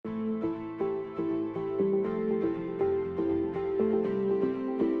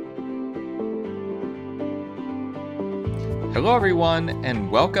Hello everyone,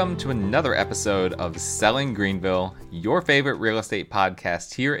 and welcome to another episode of Selling Greenville, your favorite real estate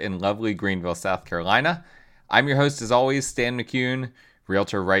podcast here in lovely Greenville, South Carolina. I'm your host as always, Stan McCune,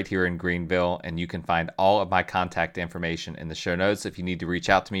 realtor right here in Greenville, and you can find all of my contact information in the show notes if you need to reach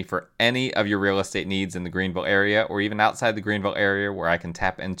out to me for any of your real estate needs in the Greenville area or even outside the Greenville area where I can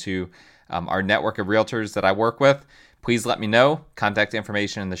tap into our network of realtors that I work with. Please let me know. Contact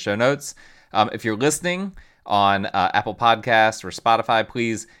information in the show notes. If you're listening on Apple Podcasts or Spotify,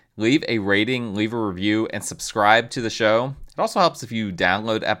 please leave a rating, leave a review, and subscribe to the show. It also helps if you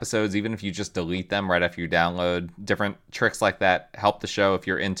download episodes, even if you just delete them right after you download. Different tricks like that help the show. If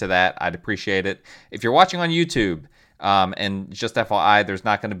you're into that, I'd appreciate it. If you're watching on YouTube, and just FYI, there's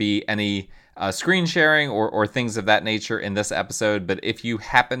not going to be any screen sharing or things of that nature in this episode, but if you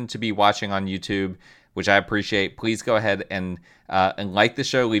happen to be watching on YouTube, which I appreciate, please go ahead and like the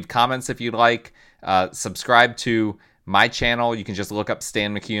show, leave comments if you'd like. Subscribe to my channel. You can just look up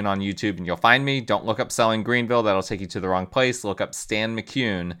Stan McCune on YouTube and you'll find me. Don't look up Selling Greenville. That'll take you to the wrong place. Look up Stan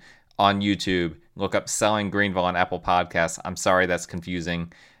McCune on YouTube. Look up Selling Greenville on Apple Podcasts. I'm sorry that's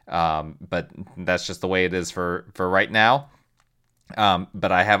confusing, but that's just the way it is for right now.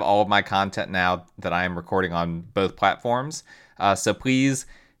 But I have all of my content now that I am recording on both platforms. So please,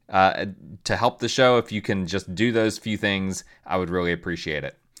 to help the show, if you can just do those few things, I would really appreciate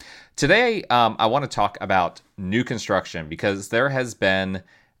it. Today, I want to talk about new construction because there has been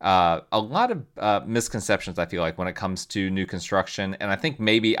a lot of misconceptions, I feel like, when it comes to new construction. And I think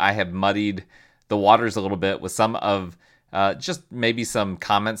maybe I have muddied the waters a little bit with some of just maybe some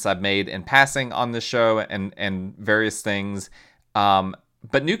comments I've made in passing on the show and various things.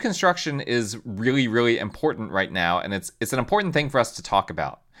 But new construction is really, really important right now. And it's an important thing for us to talk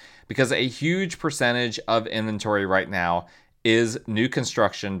about because a huge percentage of inventory right now is new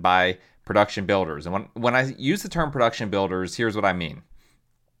construction by production builders. And when I use the term production builders, here's what I mean.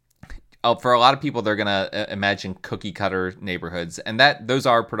 For a lot of people, they're going to imagine cookie cutter neighborhoods, and those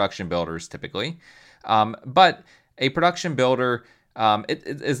are production builders typically. But a production builder, it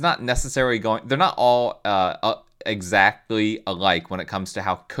is not necessarily they're not all exactly alike when it comes to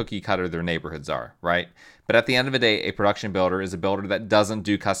how cookie cutter their neighborhoods are, right? But at the end of the day, a production builder is a builder that doesn't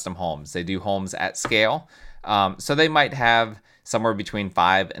do custom homes. They do homes at scale. So they might have somewhere between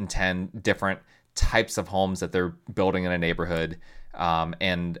 5 and 10 different types of homes that they're building in a neighborhood,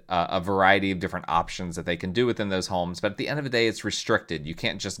 and a variety of different options that they can do within those homes. But at the end of the day, it's restricted. You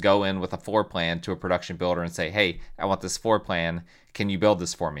can't just go in with a floor plan to a production builder and say, hey, I want this floor plan. Can you build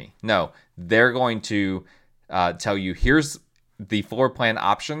this for me? No, they're going to tell you, here's the floor plan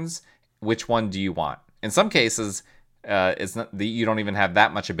options. Which one do you want? In some cases, it's not you don't even have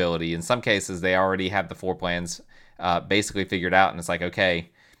that much ability. In some cases, they already have the floor plans basically figured out, and it's like,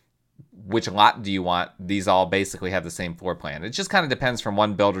 okay, which lot do you want? These all basically have the same floor plan. It just kind of depends from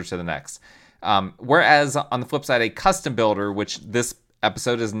one builder to the next. Whereas on the flip side, a custom builder, which this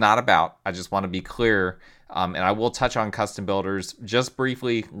episode is not about, I just want to be clear, and I will touch on custom builders just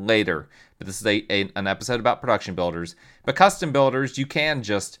briefly later, but this is an episode about production builders. But custom builders, you can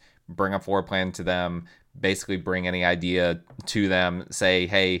just bring a floor plan to them, basically bring any idea to them, say,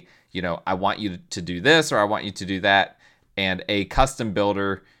 hey, I want you to do this or I want you to do that. And a custom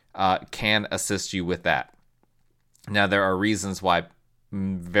builder can assist you with that. Now, there are reasons why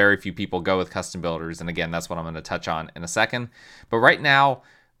very few people go with custom builders. And again, that's what I'm going to touch on in a second. But right now,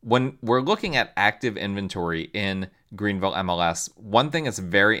 when we're looking at active inventory in Greenville MLS, one thing that's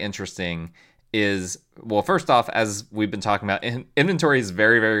very interesting is, well, first off, as we've been talking about, inventory is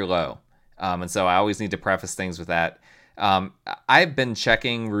very, very low. And so I always need to preface things with that. I've been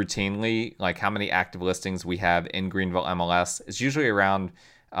checking routinely, like how many active listings we have in Greenville MLS. It's usually around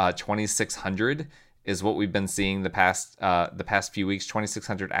 2,600 is what we've been seeing the past few weeks,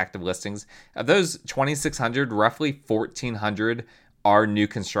 2,600 active listings. Of those 2,600, roughly 1,400 are new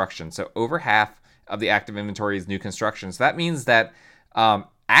construction. So over half of the active inventory is new construction. So that means that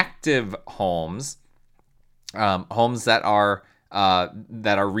active homes, homes that are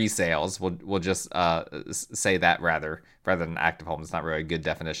resales. We'll just say that rather than active homes. It's not really a good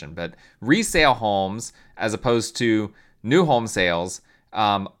definition, but resale homes as opposed to new home sales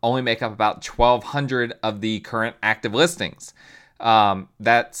only make up about 1,200 of the current active listings.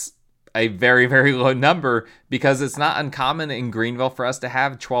 That's a very, very low number because it's not uncommon in Greenville for us to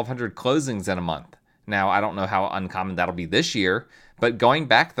have 1,200 closings in a month. Now, I don't know how uncommon that'll be this year, but going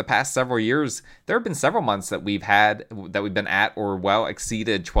back the past several years, there have been several months that we've been at or well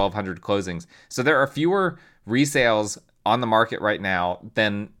exceeded 1,200 closings. So there are fewer resales on the market right now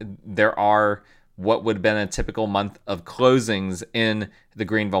than there are what would have been a typical month of closings in the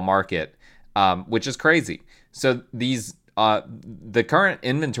Greenville market, which is crazy. So these the current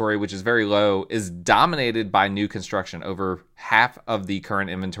inventory, which is very low, is dominated by new construction. Over half of the current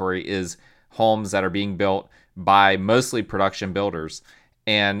inventory is homes that are being built by mostly production builders.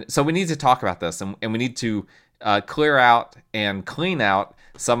 And so we need to talk about this, and we need to clear out and clean out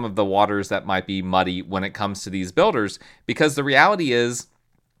some of the waters that might be muddy when it comes to these builders, because the reality is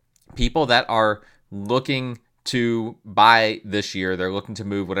people that are looking to buy this year, they're looking to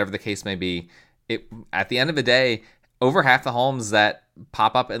move, whatever the case may be, at the end of the day, over half the homes that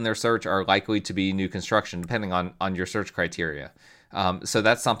pop up in their search are likely to be new construction, depending on your search criteria. So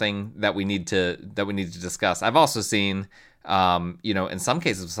that's something that we need to discuss. I've also seen, in some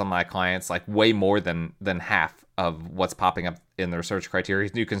cases with some of my clients, like way more than half of what's popping up in their search criteria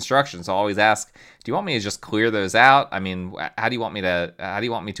is new construction. So I always ask, do you want me to just clear those out? I mean, how do you want me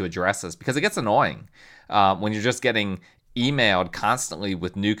to address this? Because it gets annoying when you're just getting emailed constantly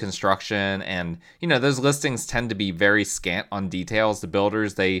with new construction, and those listings tend to be very scant on details. The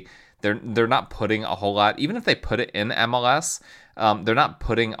builders, they're not putting a whole lot, even if they put it in MLS, they're not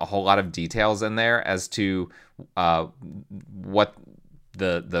putting a whole lot of details in there as to what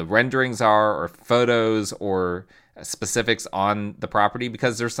the renderings are, or photos, or specifics on the property,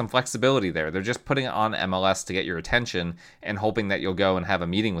 because there's some flexibility there. They're just putting it on MLS to get your attention and hoping that you'll go and have a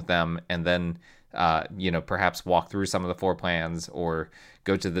meeting with them, and then perhaps walk through some of the floor plans, or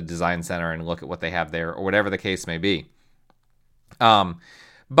go to the design center and look at what they have there, or whatever the case may be.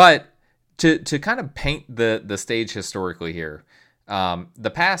 But to kind of paint the stage historically here,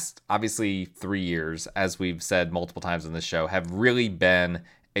 the past, obviously, 3 years, as we've said multiple times on this show, have really been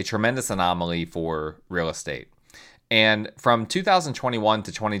a tremendous anomaly for real estate. And from 2021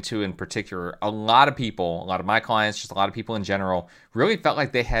 to 22 in particular, a lot of my clients, just a lot of people in general, really felt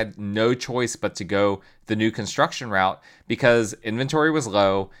like they had no choice but to go the new construction route, because inventory was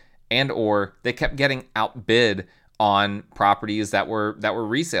low, and or they kept getting outbid on properties that were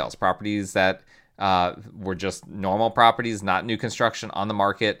resales, properties that were just normal properties, not new construction on the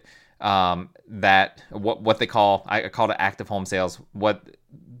market, that what they call, I call it active home sales, what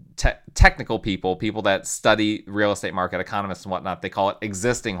technical people that study real estate market, economists and whatnot, they call it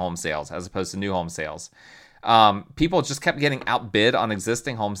existing home sales as opposed to new home sales. People just kept getting outbid on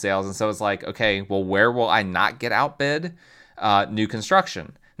existing home sales. And so it's like, okay, well, where will I not get outbid? New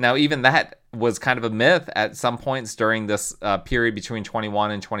construction. Now, even that was kind of a myth at some points during this period between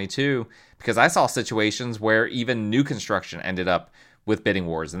 21 and 22, because I saw situations where even new construction ended up with bidding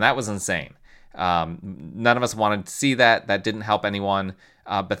wars, and that was insane. None of us wanted to see that. That didn't help anyone.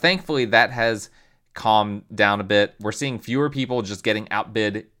 But thankfully, that has calmed down a bit. We're seeing fewer people just getting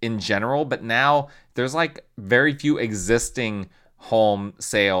outbid in general, but now there's like very few existing home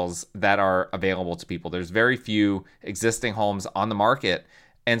sales that are available to people. There's very few existing homes on the market.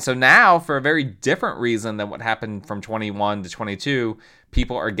 And so now, for a very different reason than what happened from 21 to 22,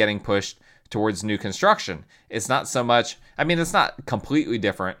 people are getting pushed towards new construction. It's not so much, it's not completely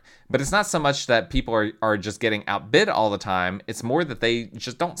different, but it's not so much that people are just getting outbid all the time. It's more that they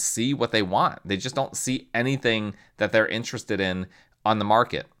just don't see what they want. They just don't see anything that they're interested in on the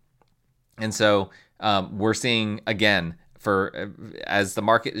market. And so we're seeing, again, as the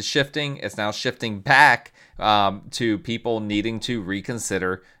market is shifting, it's now shifting back to people needing to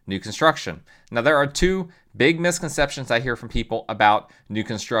reconsider new construction. Now, there are two big misconceptions I hear from people about new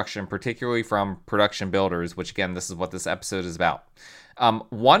construction, particularly from production builders, which, again, this is what this episode is about.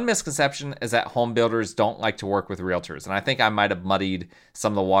 One misconception is that home builders don't like to work with realtors, and I think I might have muddied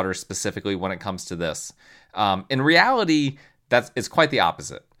some of the waters specifically when it comes to this. In reality, it's quite the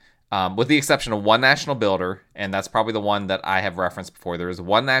opposite. With the exception of one national builder, and that's probably the one that I have referenced before. There is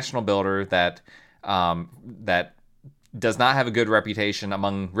one national builder that does not have a good reputation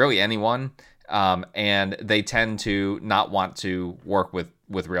among really anyone, and they tend to not want to work with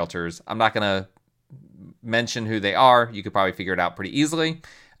realtors. I'm not going to mention who they are. You could probably figure it out pretty easily,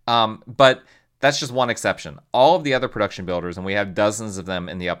 but that's just one exception. All of the other production builders, and we have dozens of them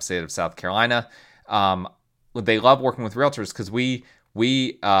in the upstate of South Carolina, they love working with realtors because we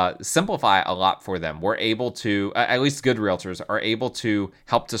simplify a lot for them. We're able to, at least good realtors, are able to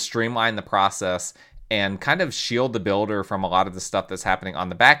help to streamline the process and kind of shield the builder from a lot of the stuff that's happening on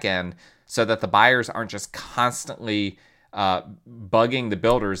the back end, so that the buyers aren't just constantly bugging the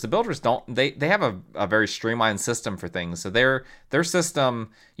builders. The builders they have a very streamlined system for things. So their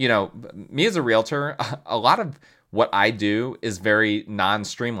system, me as a realtor, a lot of what I do is very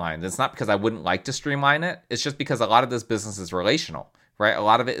non-streamlined. It's not because I wouldn't like to streamline it. It's just because a lot of this business is relational, right? A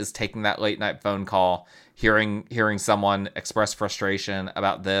lot of it is taking that late night phone call, hearing someone express frustration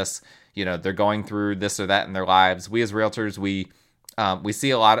about this. They're going through this or that in their lives. We as realtors, we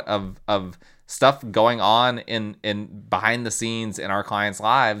see a lot of stuff going on in behind the scenes in our clients'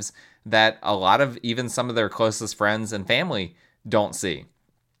 lives that a lot of even some of their closest friends and family don't see.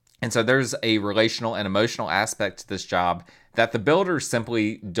 And so there's a relational and emotional aspect to this job that the builders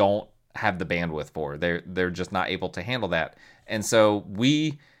simply don't have the bandwidth for. They're just not able to handle that. And so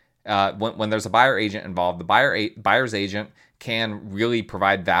when there's a buyer agent involved, the buyer's agent can really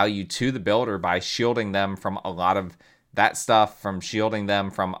provide value to the builder by shielding them from a lot of that stuff, from shielding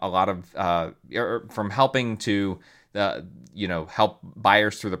them from a lot of from helping to help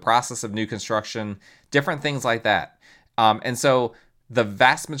buyers through the process of new construction, different things like that. And so the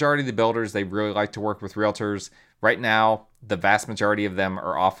vast majority of the builders, they really like to work with realtors. Right now, the vast majority of them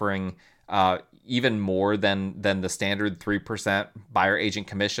are offering even more than the standard 3% buyer agent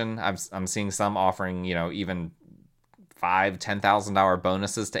commission. I'm seeing some offering, even $5,000-$10,000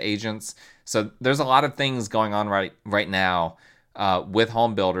 bonuses to agents. So there's a lot of things going on right now with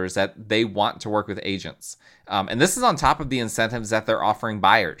home builders that they want to work with agents. And this is on top of the incentives that they're offering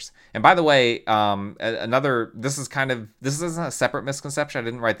buyers. And by the way, this isn't a separate misconception. I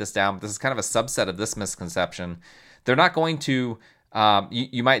didn't write this down, but this is kind of a subset of this misconception. They're not going to,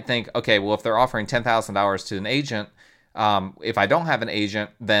 you might think, okay, well, if they're offering $10,000 to an agent, if I don't have an agent,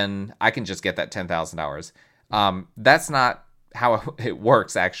 then I can just get that $10,000. That's not how it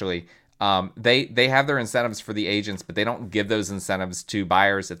works, actually. They have their incentives for the agents, but they don't give those incentives to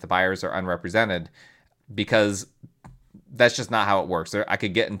buyers if the buyers are unrepresented, because that's just not how it works. I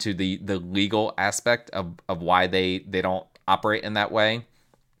could get into the legal aspect of why they don't operate in that way.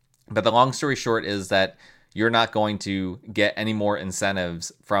 But the long story short is that you're not going to get any more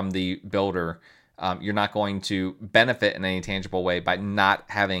incentives from the builder. You're not going to benefit in any tangible way by not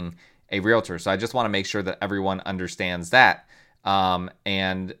having a realtor. So I just want to make sure that everyone understands that.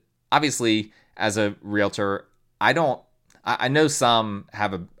 And obviously, as a realtor, I know some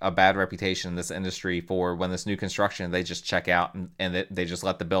have a bad reputation in this industry for when this new construction, they just check out and they just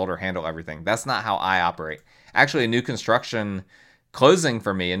let the builder handle everything. That's not how I operate. Actually, a new construction closing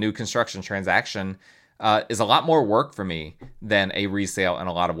for me, a new construction transaction, is a lot more work for me than a resale in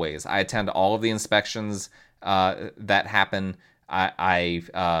a lot of ways. I attend all of the inspections that happen. I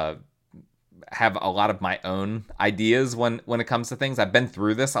have a lot of my own ideas when it comes to things. I've been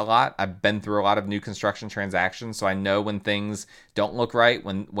through this a lot. I've been through a lot of new construction transactions, so I know when things don't look right,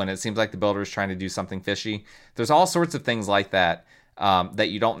 when it seems like the builder is trying to do something fishy. There's all sorts of things like that that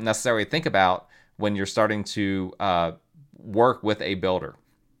you don't necessarily think about when you're starting to work with a builder.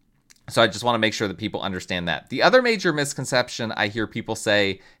 So I just want to make sure that people understand that. The other major misconception I hear people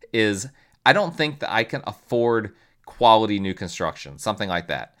say is, I don't think that I can afford quality new construction, something like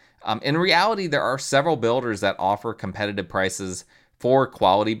that. In reality, there are several builders that offer competitive prices for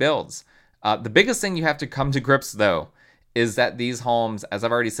quality builds. The biggest thing you have to come to grips, though, is that these homes, as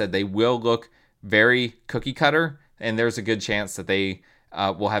I've already said, they will look very cookie cutter, and there's a good chance that they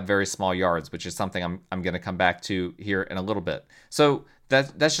will have very small yards, which is something I'm going to come back to here in a little bit. So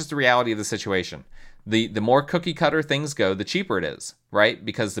that's just the reality of the situation. The more cookie cutter things go, the cheaper it is, right?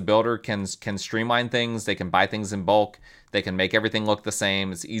 Because the builder can streamline things, they can buy things in bulk, they can make everything look the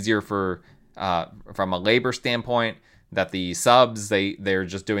same. It's easier from a labor standpoint, that the subs, they're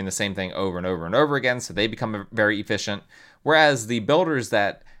just doing the same thing over and over and over again, so they become very efficient. Whereas the builders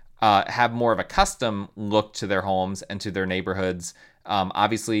that have more of a custom look to their homes and to their neighborhoods,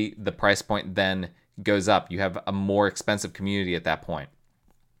 obviously the price point then goes up. You have a more expensive community at that point.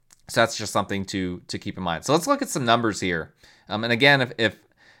 So that's just something to keep in mind. So let's look at some numbers here. And again, if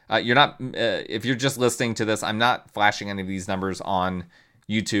you're just listening to this, I'm not flashing any of these numbers on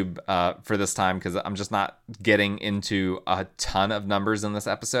YouTube for this time, because I'm just not getting into a ton of numbers in this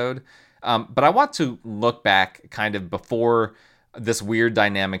episode. But I want to look back kind of before this weird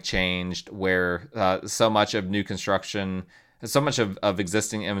dynamic changed, where so much of new construction, so much of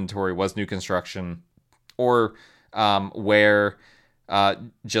existing inventory was new construction, or where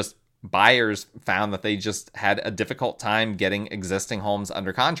just buyers found that they just had a difficult time getting existing homes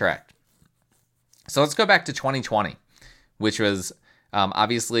under contract. So let's go back to 2020, which was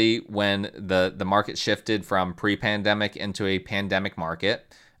obviously when the market shifted from pre-pandemic into a pandemic market.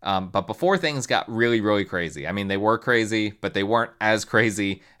 But before things got really, really crazy. I mean, they were crazy, but they weren't as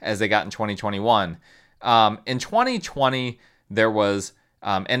crazy as they got in 2021. In 2020, there was,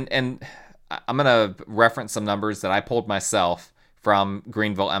 and I'm going to reference some numbers that I pulled myself from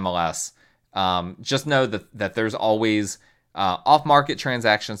Greenville MLS. Just know that there's always off-market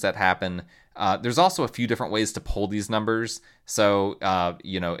transactions that happen. There's also a few different ways to pull these numbers. So,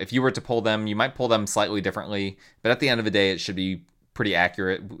 if you were to pull them, you might pull them slightly differently. But at the end of the day, it should be pretty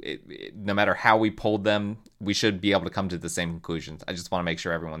accurate. No matter how we polled them, we should be able to come to the same conclusions. I just want to make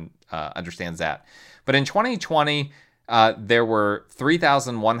sure everyone understands that. But in 2020, there were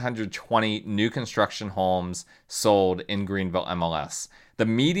 3,120 new construction homes sold in Greenville MLS. The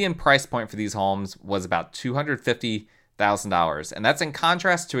median price point for these homes was about $250,000. And that's in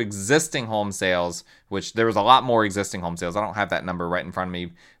contrast to existing home sales, which there was a lot more existing home sales. I don't have that number right in front of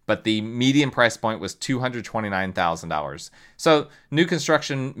me, but the median price point was $229,000. So new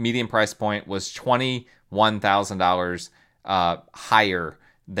construction median price point was $21,000 higher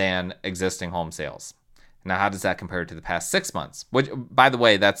than existing home sales. Now, how does that compare to the past 6 months? Which, by the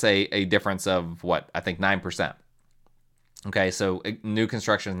way, that's a difference of what? I think 9%. Okay, so new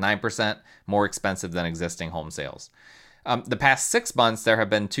construction is 9% more expensive than existing home sales. The past 6 months, there have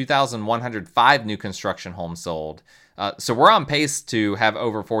been 2,105 new construction homes sold. So we're on pace to have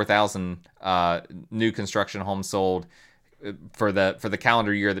over 4,000 new construction homes sold for the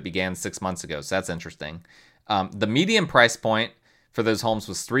calendar year that began 6 months ago. So that's interesting. The median price point for those homes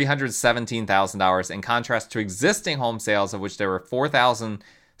was $317,000 in contrast to existing home sales, of which there were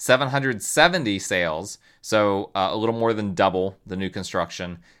 4,770 sales, so a little more than double the new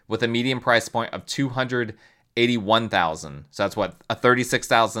construction, with a median price point of $281,000. So that's what, a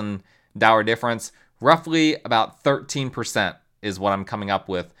 $36,000 difference. Roughly about 13% is what I'm coming up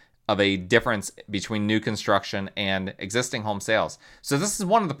with of a difference between new construction and existing home sales. So this is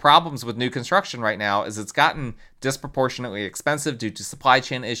one of the problems with new construction right now, is it's gotten disproportionately expensive due to supply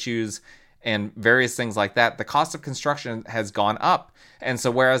chain issues and various things like that. The cost of construction has gone up. And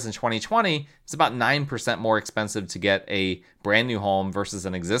so whereas in 2020, it's about 9% more expensive to get a brand new home versus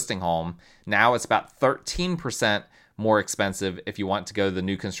an existing home, now it's about 13% more expensive if you want to go the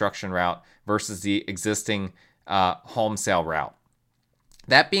new construction route versus the existing home sale route.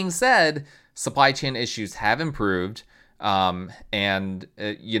 That being said, supply chain issues have improved, and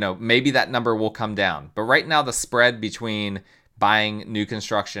maybe that number will come down. But right now, the spread between buying new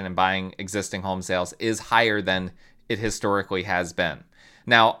construction and buying existing home sales is higher than it historically has been.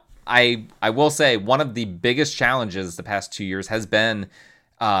 Now, I will say one of the biggest challenges the past 2 years has been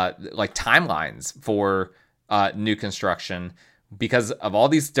timelines for new construction, because of all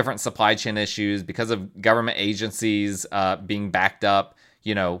these different supply chain issues, because of government agencies being backed up.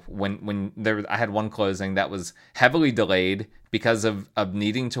 When I had one closing that was heavily delayed because of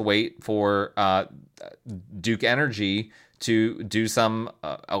needing to wait for Duke Energy to do some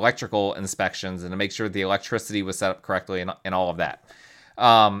electrical inspections and to make sure the electricity was set up correctly and all of that.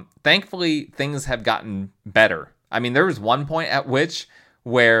 Thankfully, things have gotten better. I mean, there was one point at which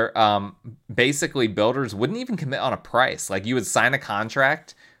where basically builders wouldn't even commit on a price. Like, you would sign a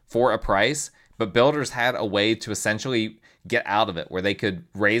contract for a price, but builders had a way to essentially get out of it where they could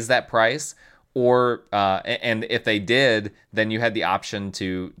raise that price, or and if they did, then you had the option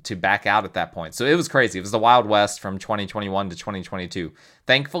to back out at that point. So it was crazy. It was the Wild West from 2021 to 2022.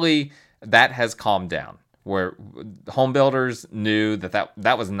 Thankfully, that has calmed down, where home builders knew that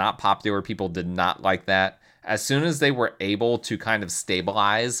was not popular. People did not like that. As soon as they were able to kind of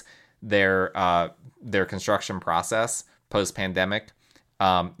stabilize their construction process post-pandemic,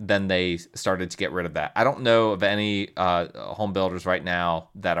 then they started to get rid of that. I don't know of any home builders right now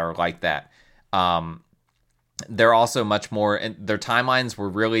that are like that. They're also much more, and their timelines were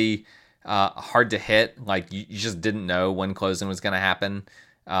really hard to hit. Like, you just didn't know when closing was going to happen.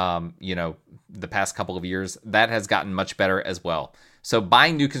 The past couple of years, that has gotten much better as well. So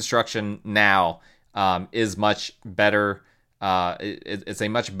buying new construction now is much better. It's a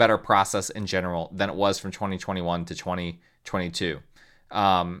much better process in general than it was from 2021 to 2022.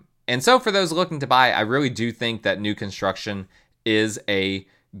 And so for those looking to buy, I really do think that new construction is a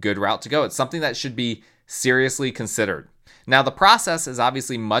good route to go. It's something that should be seriously considered. Now, the process is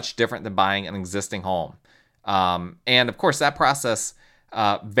obviously much different than buying an existing home. And of course, that process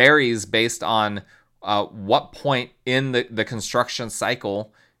varies based on what point in the construction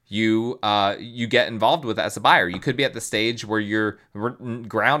cycle you get involved with as a buyer. You could be at the stage where your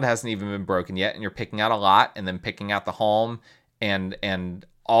ground hasn't even been broken yet, and you're picking out a lot and then picking out the home and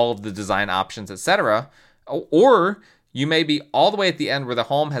all of the design options, etc. Or you may be all the way at the end where the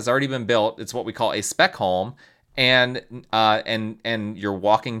home has already been built. It's what we call a spec home, and you're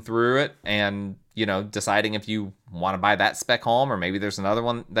walking through it and deciding if you want to buy that spec home, or maybe there's another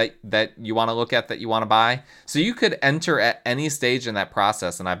one that you want to look at that you want to buy. So you could enter at any stage in that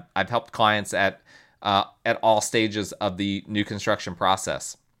process, and I've helped clients at all stages of the new construction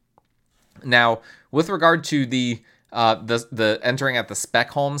process. Now, with regard to the entering at the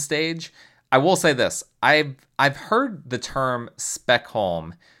spec home stage, I will say this: I've heard the term spec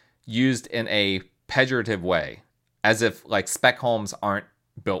home used in a pejorative way. as if like spec homes aren't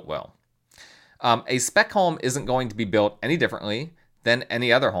built well. A spec home isn't going to be built any differently than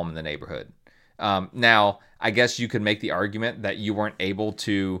any other home in the neighborhood. Now, I guess you could make the argument that you weren't able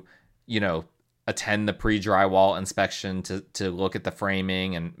to, attend the pre-drywall inspection to look at the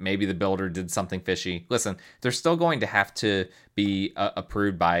framing, and maybe the builder did something fishy. Listen, they're still going to have to be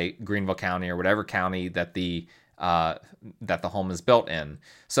approved by Greenville County or whatever county that the home is built in.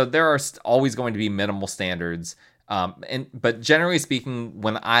 So there are always going to be minimal standards. But generally speaking,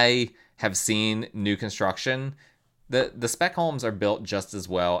 when I have seen new construction, the spec homes are built just as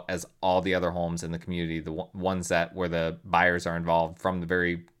well as all the other homes in the community, the ones where the buyers are involved from the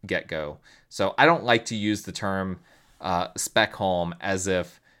very get-go. So I don't like to use the term spec home as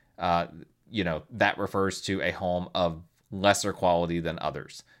if that refers to a home of lesser quality than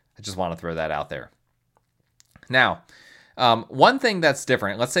others. I just want to throw that out there. Now, one thing that's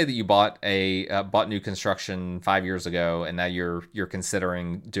different, let's say that you bought new construction 5 years ago, and now you're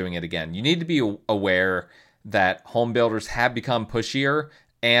considering doing it again. You need to be aware that home builders have become pushier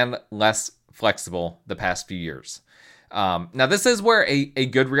and less flexible the past few years. Now, this is where a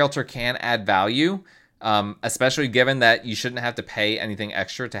good realtor can add value, especially given that you shouldn't have to pay anything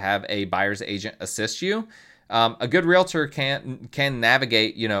extra to have a buyer's agent assist you. A good realtor can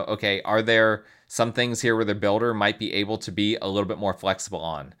navigate, okay, are there some things here where the builder might be able to be a little bit more flexible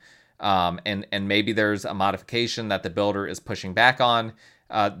on? And maybe there's a modification that the builder is pushing back on,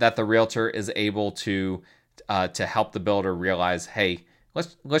 that the realtor is able to help the builder realize, hey,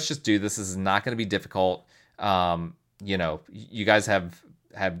 let's just do this. This is not going to be difficult. You guys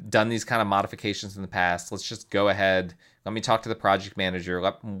have done these kind of modifications in the past. Let's just go ahead. Let me talk to the project manager.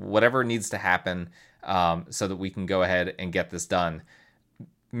 Whatever needs to happen, so that we can go ahead and get this done.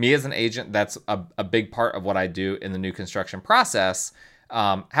 Me as an agent, that's a big part of what I do in the new construction process.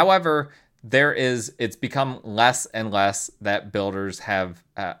 However, it's become less and less that builders have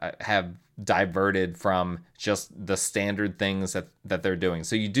diverted from just the standard things that they're doing.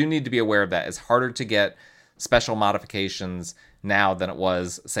 So you do need to be aware of that. It's harder to get special modifications now than it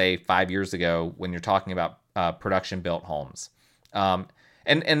was, say, 5 years ago when you're talking about production built homes.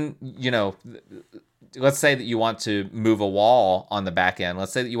 Let's say that you want to move a wall on the back end.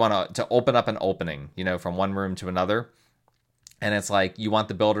 Let's say that you want to open up an opening, from one room to another. And it's like you want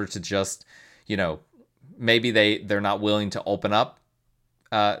the builder to just, maybe they're not willing to open up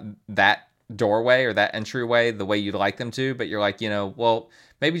that doorway or that entryway the way you'd like them to, but you're like, well,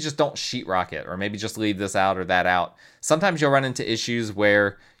 maybe just don't sheetrock it, or maybe just leave this out or that out. Sometimes you'll run into issues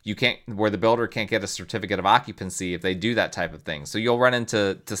where the builder can't get a certificate of occupancy if they do that type of thing. So you'll run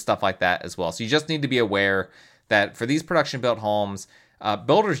into stuff like that as well. So you just need to be aware that for these production built homes,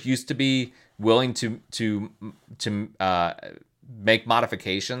 builders used to be willing to make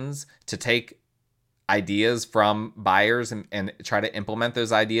modifications to take ideas from buyers and try to implement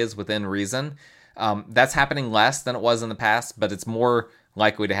those ideas within reason. That's happening less than it was in the past, but it's more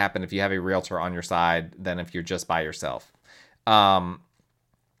likely to happen if you have a realtor on your side than if you're just by yourself.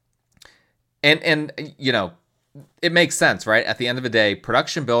 It makes sense, right? At the end of the day,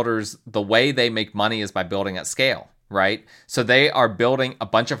 production builders, the way they make money is by building at scale, right? So they are building a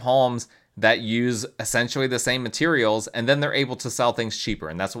bunch of homes that use essentially the same materials, and then they're able to sell things cheaper.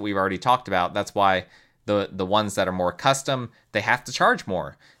 And that's what we've already talked about. That's why the ones that are more custom, they have to charge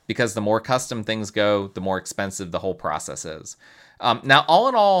more, because the more custom things go, the more expensive the whole process is. Now, all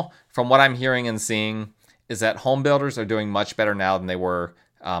in all, from what I'm hearing and seeing, is that home builders are doing much better now than they were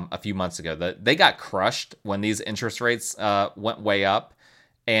a few months ago. They got crushed when these interest rates went way up,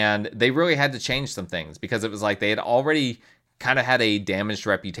 and they really had to change some things, because it was like they had already kind of had a damaged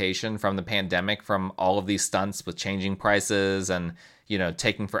reputation from the pandemic, from all of these stunts with changing prices and,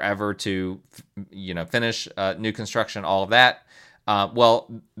 taking forever to, finish new construction, all of that.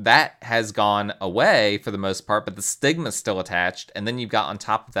 Well, that has gone away for the most part, but the stigma is still attached. And then you've got on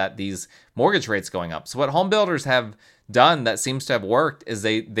top of that these mortgage rates going up. So what home builders have done that seems to have worked is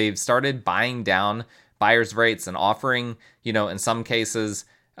they've started buying down buyers' rates and offering, in some cases,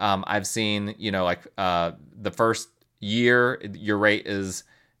 I've seen, the first year your rate is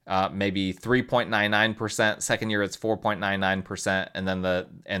maybe 3.99%. Second year it's 4.99%,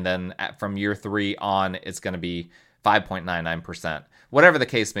 and then from year 3 on it's going to be 5.99%. Whatever the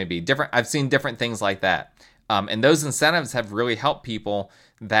case may be, I've seen different things like that, and those incentives have really helped people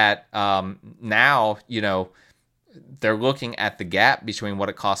that now they're looking at the gap between what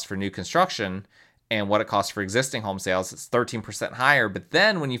it costs for new construction and what it costs for existing home sales. It's 13% higher. But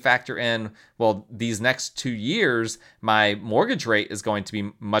then when you factor in, well, these next 2 years, my mortgage rate is going to be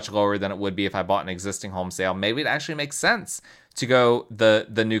much lower than it would be if I bought an existing home sale. Maybe it actually makes sense to go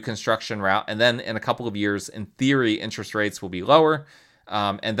the new construction route. And then in a couple of years, in theory, interest rates will be lower.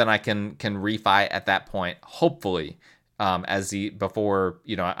 And then I can refi at that point, hopefully, before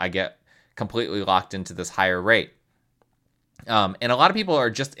I get completely locked into this higher rate. And a lot of people are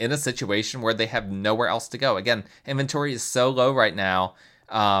just in a situation where they have nowhere else to go. Again, inventory is so low right now,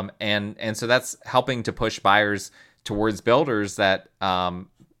 and so that's helping to push buyers towards builders that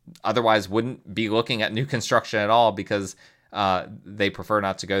otherwise wouldn't be looking at new construction at all because they prefer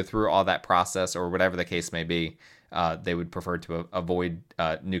not to go through all that process, or whatever the case may be. They would prefer to avoid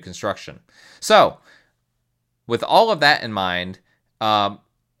new construction. So, with all of that in mind,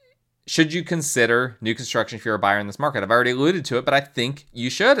 should you consider new construction if you're a buyer in this market? I've already alluded to it, but I think you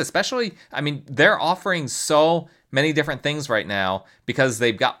should, especially, they're offering so many different things right now because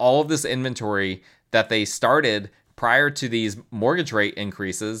they've got all of this inventory that they started prior to these mortgage rate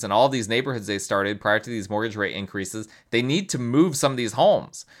increases, and all these neighborhoods they started prior to these mortgage rate increases. They need to move some of these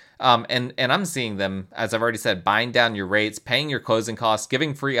homes. And I'm seeing them, as I've already said, buying down your rates, paying your closing costs,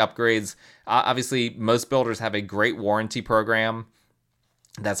 giving free upgrades. Obviously, most builders have a great warranty program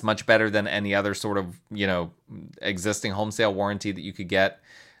that's much better than any other sort of, existing home sale warranty that you could get.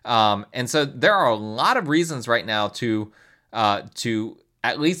 And so there are a lot of reasons right now to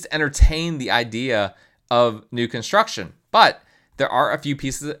at least entertain the idea of new construction. But there are a few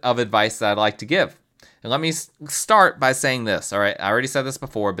pieces of advice that I'd like to give. And let me start by saying this. All right, I already said this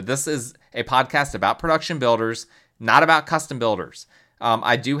before, but this is a podcast about production builders, not about custom builders.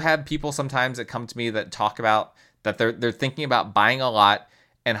 I do have people sometimes that come to me that talk about that they're thinking about buying a lot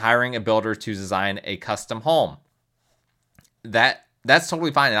and hiring a builder to design a custom home. That's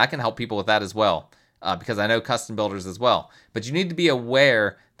totally fine, and I can help people with that as well, because I know custom builders as well. But you need to be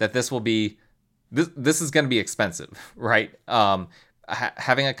aware that this is going to be expensive, right?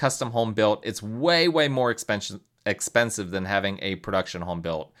 Having a custom home built, it's way more expensive than having a production home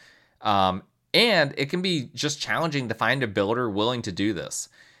built, and it can be just challenging to find a builder willing to do this.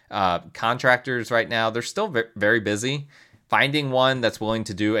 Contractors right now, they're still very busy. Finding one that's willing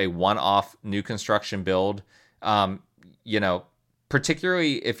to do a one-off new construction build,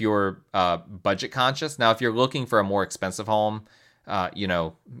 particularly if you're budget conscious. Now, if you're looking for a more expensive home,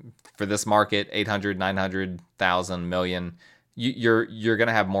 for this market, 800, 900,000, million, you're going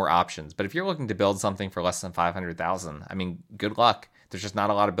to have more options. But if you're looking to build something for less than 500,000, good luck. There's just not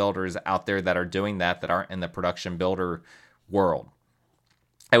a lot of builders out there that are doing that aren't in the production builder world.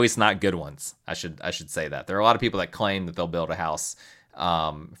 At least not good ones. I should say that. There are a lot of people that claim that they'll build a house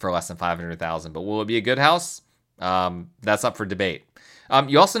for less than 500,000, but will it be a good house? That's up for debate.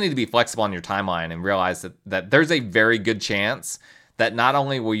 You also need to be flexible on your timeline and realize that there's a very good chance that not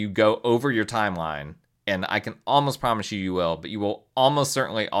only will you go over your timeline, and I can almost promise you will, but you will almost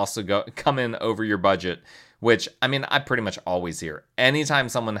certainly also come in over your budget, which, I pretty much always hear. Anytime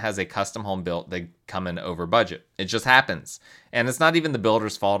someone has a custom home built, they come in over budget. It just happens. And it's not even the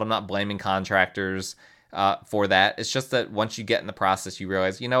builder's fault. I'm not blaming contractors for that. It's just that once you get in the process, you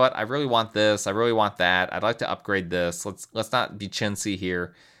realize, you know what, I really want this. I really want that. I'd like to upgrade this. Let's not be chintzy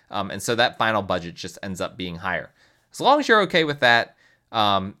here. And so that final budget just ends up being higher. As long as you're okay with that,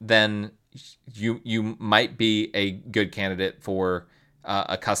 then you might be a good candidate for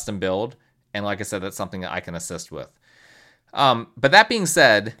a custom build. And like I said, that's something that I can assist with. But that being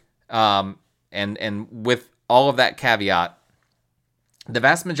said, and with all of that caveat, the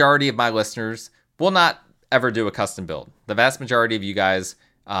vast majority of my listeners will not ever do a custom build. The vast majority of you guys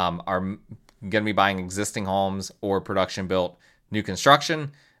are going to be buying existing homes or production built new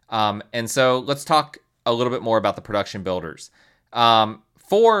construction. And so let's talk a little bit more about the production builders.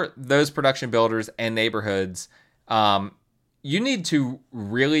 For those production builders and neighborhoods, you need to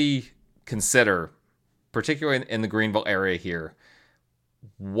really consider, particularly in the Greenville area here,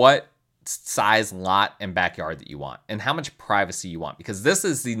 what size lot and backyard that you want and how much privacy you want, because this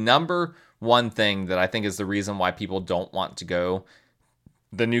is the number one thing that I think is the reason why people don't want to go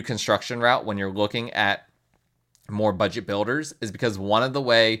the new construction route when you're looking at more budget builders, is because one of the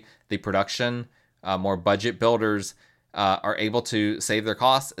way the production more budget builders are able to save their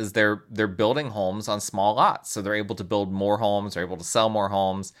costs is they're building homes on small lots. So they're able to build more homes, they're able to sell more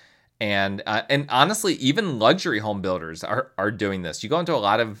homes. And honestly, even luxury home builders are doing this. You go into a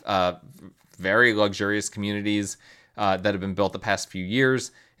lot of very luxurious communities that have been built the past few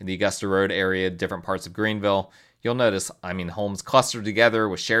years in the Augusta Road area, different parts of Greenville. You'll notice, homes clustered together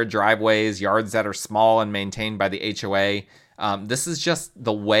with shared driveways, yards that are small and maintained by the HOA. This is just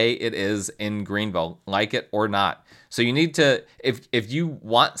the way it is in Greenville, like it or not. So you need to, if you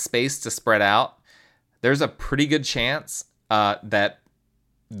want space to spread out, there's a pretty good chance that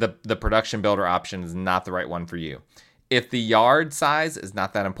the production builder option is not the right one for you. if the yard size is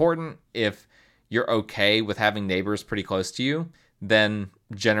not that important, if you're okay with having neighbors pretty close to you, then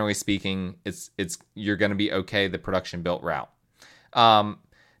generally speaking, it's you're going to be okay the production built route.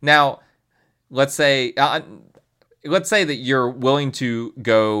 Now, let's say that you're willing to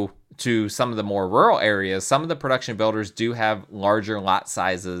go to some of the more rural areas. Some of the production builders do have larger lot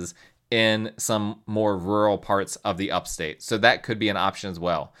sizes in some more rural parts of the upstate, so that could be an option as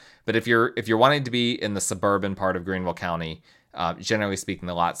well. But if you're wanting to be in the suburban part of Greenville County, generally speaking,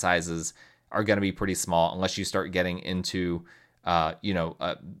 the lot sizes are going to be pretty small unless you start getting into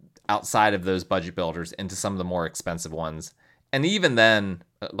outside of those budget builders into some of the more expensive ones. And even then,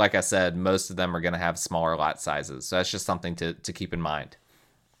 like I said, most of them are going to have smaller lot sizes. So that's just something to keep in mind.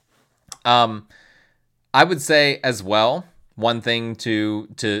 I would say as well, one thing to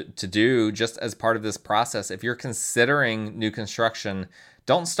do just as part of this process, if you're considering new construction,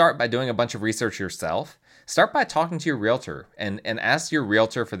 don't start by doing a bunch of research yourself. Start by talking to your realtor and ask your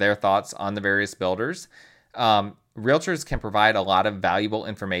realtor for their thoughts on the various builders. Realtors can provide a lot of valuable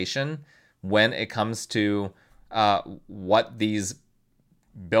information when it comes to what these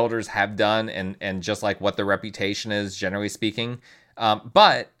builders have done and just like what their reputation is, generally speaking.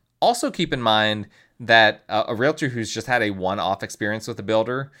 But also keep in mind that a realtor who's just had a one-off experience with a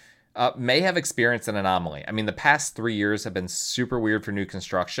builder may have experienced an anomaly. I mean, the past 3 years have been super weird for new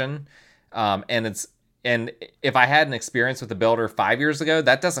construction. And if I had an experience with a builder 5 years ago,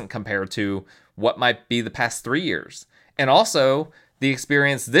 that doesn't compare to what might be the past 3 years. And also, the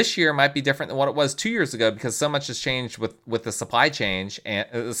experience this year might be different than what it was 2 years ago because so much has changed with the supply chain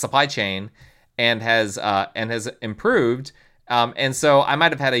and has improved. And so I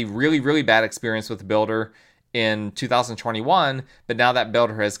might have had a really, really bad experience with the builder in 2021, but now that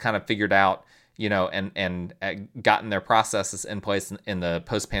builder has kind of figured out, and gotten their processes in place in the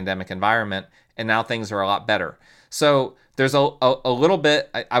post-pandemic environment, and now things are a lot better. So there's a little bit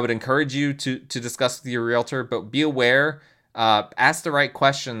I would encourage you to discuss with your realtor, but be aware, ask the right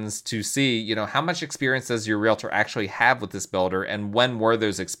questions to see, how much experience does your realtor actually have with this builder, and when were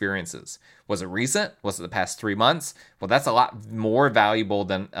those experiences? Was it recent? Was it the past 3 months? Well, that's a lot more valuable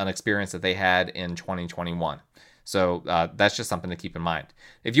than an experience that they had in 2021. So that's just something to keep in mind.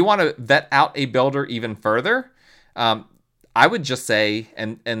 If you want to vet out a builder even further, I would just say,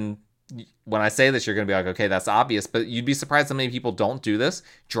 and when I say this, you're going to be like, okay, that's obvious, but you'd be surprised how many people don't do this.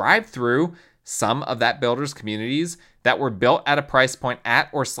 Drive through some of that builder's communities that were built at a price point at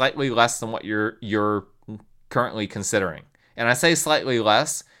or slightly less than what you're currently considering. And I say slightly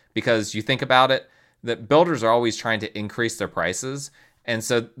less because you think about it, that builders are always trying to increase their prices. And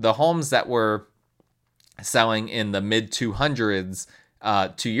so the homes that were selling in the mid 200s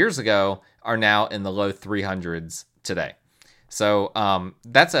 2 years ago are now in the low 300s today. So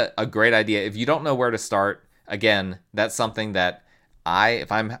that's a great idea. If you don't know where to start, again, that's something that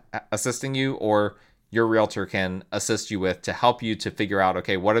if I'm assisting you or your realtor can assist you with to help you to figure out,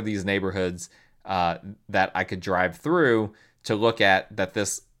 okay, what are these neighborhoods that I could drive through to look at that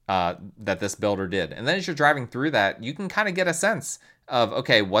this builder did. And then as you're driving through that, you can kind of get a sense of,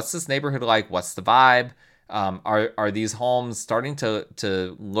 okay, what's this neighborhood like? What's the vibe? Are these homes starting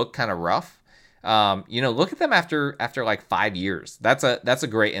to look kind of rough? Look at them after like 5 years. That's a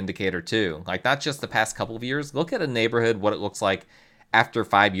great indicator too. Like not just the past couple of years. Look at a neighborhood, what it looks like after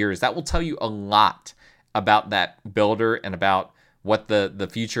 5 years. That will tell you a lot about that builder and about what the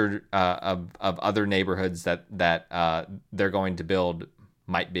future of other neighborhoods that they're going to build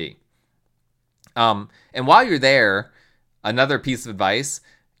might be. And while you're there, another piece of advice,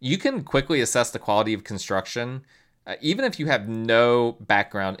 you can quickly assess the quality of construction, even if you have no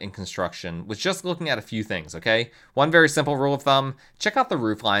background in construction, with just looking at a few things, okay? One very simple rule of thumb, check out the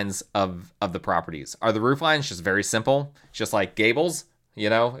roof lines of the properties. Are the roof lines just very simple, just like gables?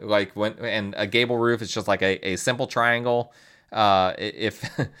 And a gable roof is just like a simple triangle. If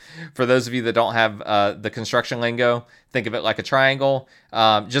for those of you that don't have the construction lingo, think of it like a triangle,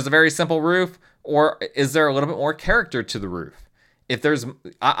 just a very simple roof, or is there a little bit more character to the roof? If there's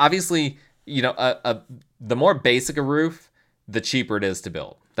obviously, the more basic a roof, the cheaper it is to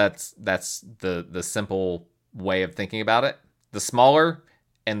build. That's the simple way of thinking about it. The smaller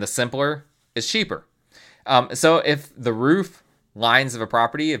and the simpler is cheaper. So if the roof lines of a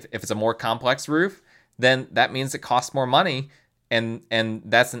property, if it's a more complex roof, then that means it costs more money. And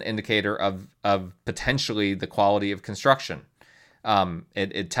that's an indicator of potentially the quality of construction.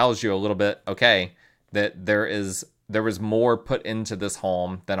 It tells you a little bit, okay, that there was more put into this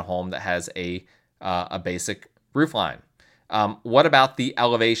home than a home that has a basic roof line. What about the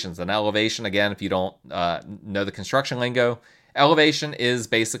elevations? An elevation, again, if you don't know the construction lingo, elevation is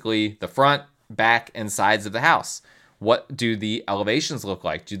basically the front, back, and sides of the house. What do the elevations look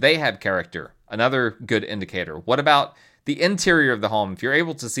like? Do they have character? Another good indicator. What about the interior of the home? If you're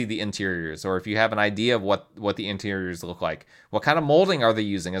able to see the interiors, or if you have an idea of what the interiors look like, what kind of molding are they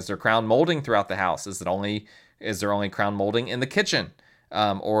using? Is there crown molding throughout the house? Is there only crown molding in the kitchen,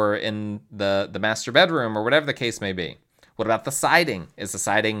 or in the master bedroom, or whatever the case may be? What about the siding? Is the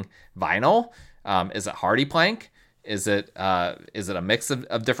siding vinyl? Is it hardy plank? Is it a mix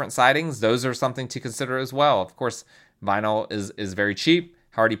of different sidings? Those are something to consider as well. Of course, vinyl is very cheap.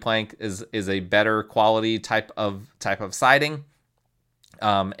 Hardy plank is a better quality type of siding.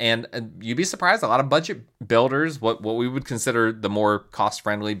 And you'd be surprised, a lot of budget builders, what we would consider the more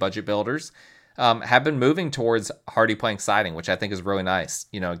cost-friendly budget builders, have been moving towards hardy plank siding, which I think is really nice.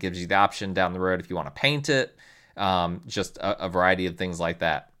 It gives you the option down the road if you want to paint it, just a variety of things like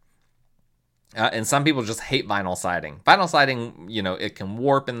that. And some people just hate vinyl siding. Vinyl siding, it can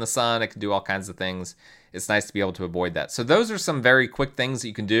warp in the sun. It can do all kinds of things. It's nice to be able to avoid that. So those are some very quick things that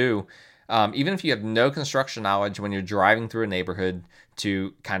you can do, even if you have no construction knowledge, when you're driving through a neighborhood,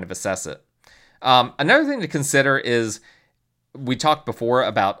 to kind of assess it. Another thing to consider is, we talked before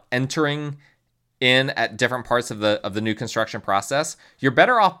about entering in at different parts of the new construction process. You're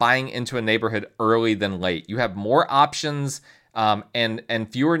better off buying into a neighborhood early than late. You have more options,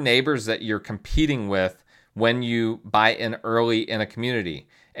 and fewer neighbors that you're competing with when you buy in early in a community.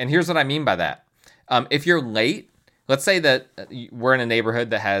 And here's what I mean by that. If you're late, let's say that we're in a neighborhood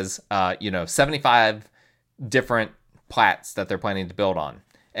that has 75 different plats that they're planning to build on.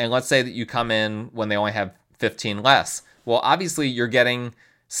 And let's say that you come in when they only have 15 less. Well, obviously you're getting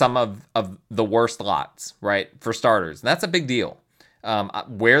some of the worst lots, right? For starters. And that's a big deal.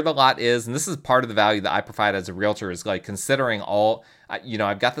 Where the lot is, and this is part of the value that I provide as a realtor, is like considering all,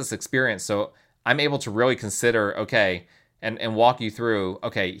 I've got this experience, so I'm able to really consider, okay, and walk you through,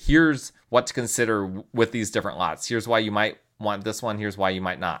 okay, here's what to consider with these different lots. Here's why you might want this one. Here's why you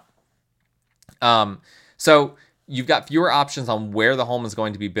might not. So you've got fewer options on where the home is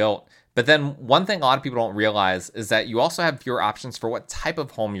going to be built. But then one thing a lot of people don't realize is that you also have fewer options for what type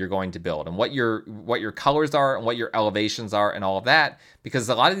of home you're going to build, and what your colors are, and what your elevations are, and all of that. Because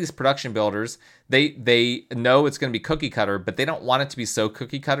a lot of these production builders, they know it's going to be cookie cutter, but they don't want it to be so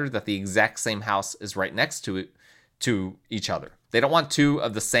cookie cutter that the exact same house is right next to each other. They don't want two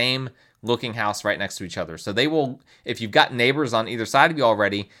of the same looking house right next to each other. So they will, if you've got neighbors on either side of you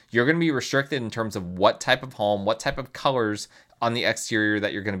already, you're going to be restricted in terms of what type of home, what type of colors on the exterior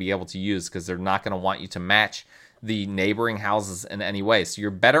that you're going to be able to use, because they're not going to want you to match the neighboring houses in any way. So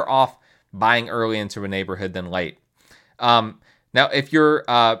you're better off buying early into a neighborhood than late. Now, if you're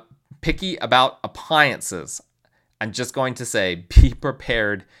picky about appliances, I'm just going to say, be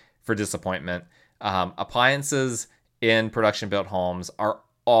prepared for disappointment. Appliances in production built homes are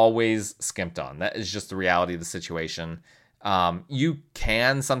always skimped on. That is just the reality of the situation. You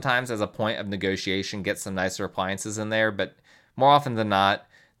can sometimes, as a point of negotiation, get some nicer appliances in there, but more often than not,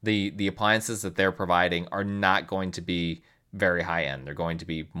 the appliances that they're providing are not going to be very high end. They're going to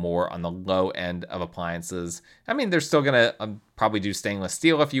be more on the low end of appliances. I mean, they're still going to probably do stainless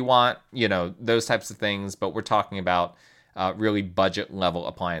steel if you want, those types of things, but we're talking about really budget level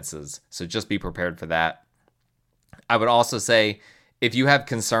appliances. So just be prepared for that. I would also say, if you have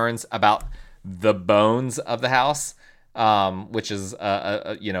concerns about the bones of the house, which is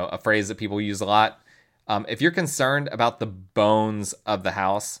a phrase that people use a lot, if you're concerned about the bones of the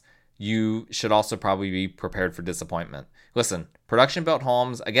house, you should also probably be prepared for disappointment. Listen, production built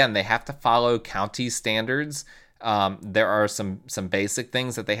homes, again, they have to follow county standards. There are some basic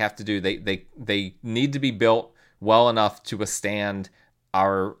things that they have to do. They need to be built well enough to withstand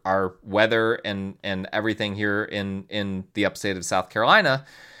our weather and everything here in the upstate of South Carolina.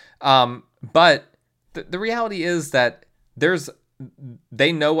 But the reality is that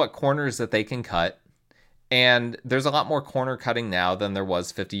they know what corners that they can cut. And there's a lot more corner cutting now than there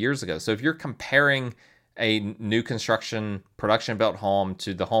was 50 years ago. So if you're comparing a new construction production built home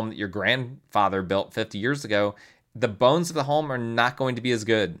to the home that your grandfather built 50 years ago, the bones of the home are not going to be as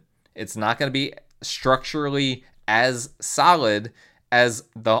good. It's not going to be structurally as solid as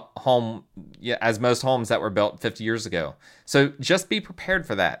the home, as most homes that were built 50 years ago. So just be prepared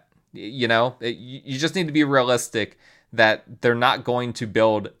for that. You just need to be realistic that they're not going to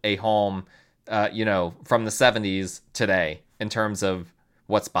build a home from the 70s today in terms of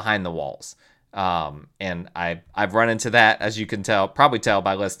what's behind the walls. And I've run into that, as you can probably tell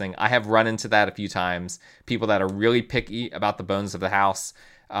by listening. I have run into that a few times. People that are really picky about the bones of the house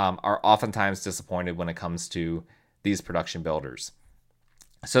are oftentimes disappointed when it comes to these production builders.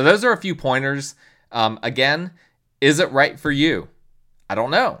 So those are a few pointers. Again, is it right for you? I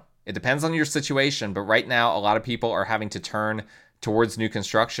don't know. It depends on your situation, but right now, a lot of people are having to turn towards new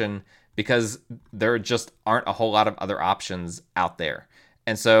construction because there just aren't a whole lot of other options out there.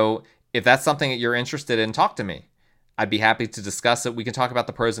 And so if that's something that you're interested in, talk to me. I'd be happy to discuss it. We can talk about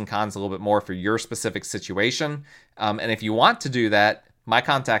the pros and cons a little bit more for your specific situation. And if you want to do that, my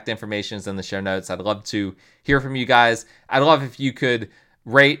contact information is in the show notes. I'd love to hear from you guys. I'd love if you could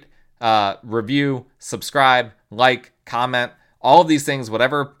rate, review, subscribe, like, comment, all of these things,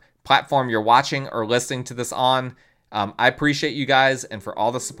 whatever platform you're watching or listening to this on. I appreciate you guys and for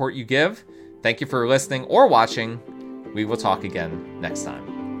all the support you give. Thank you for listening or watching. We will talk again next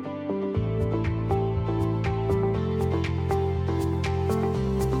time.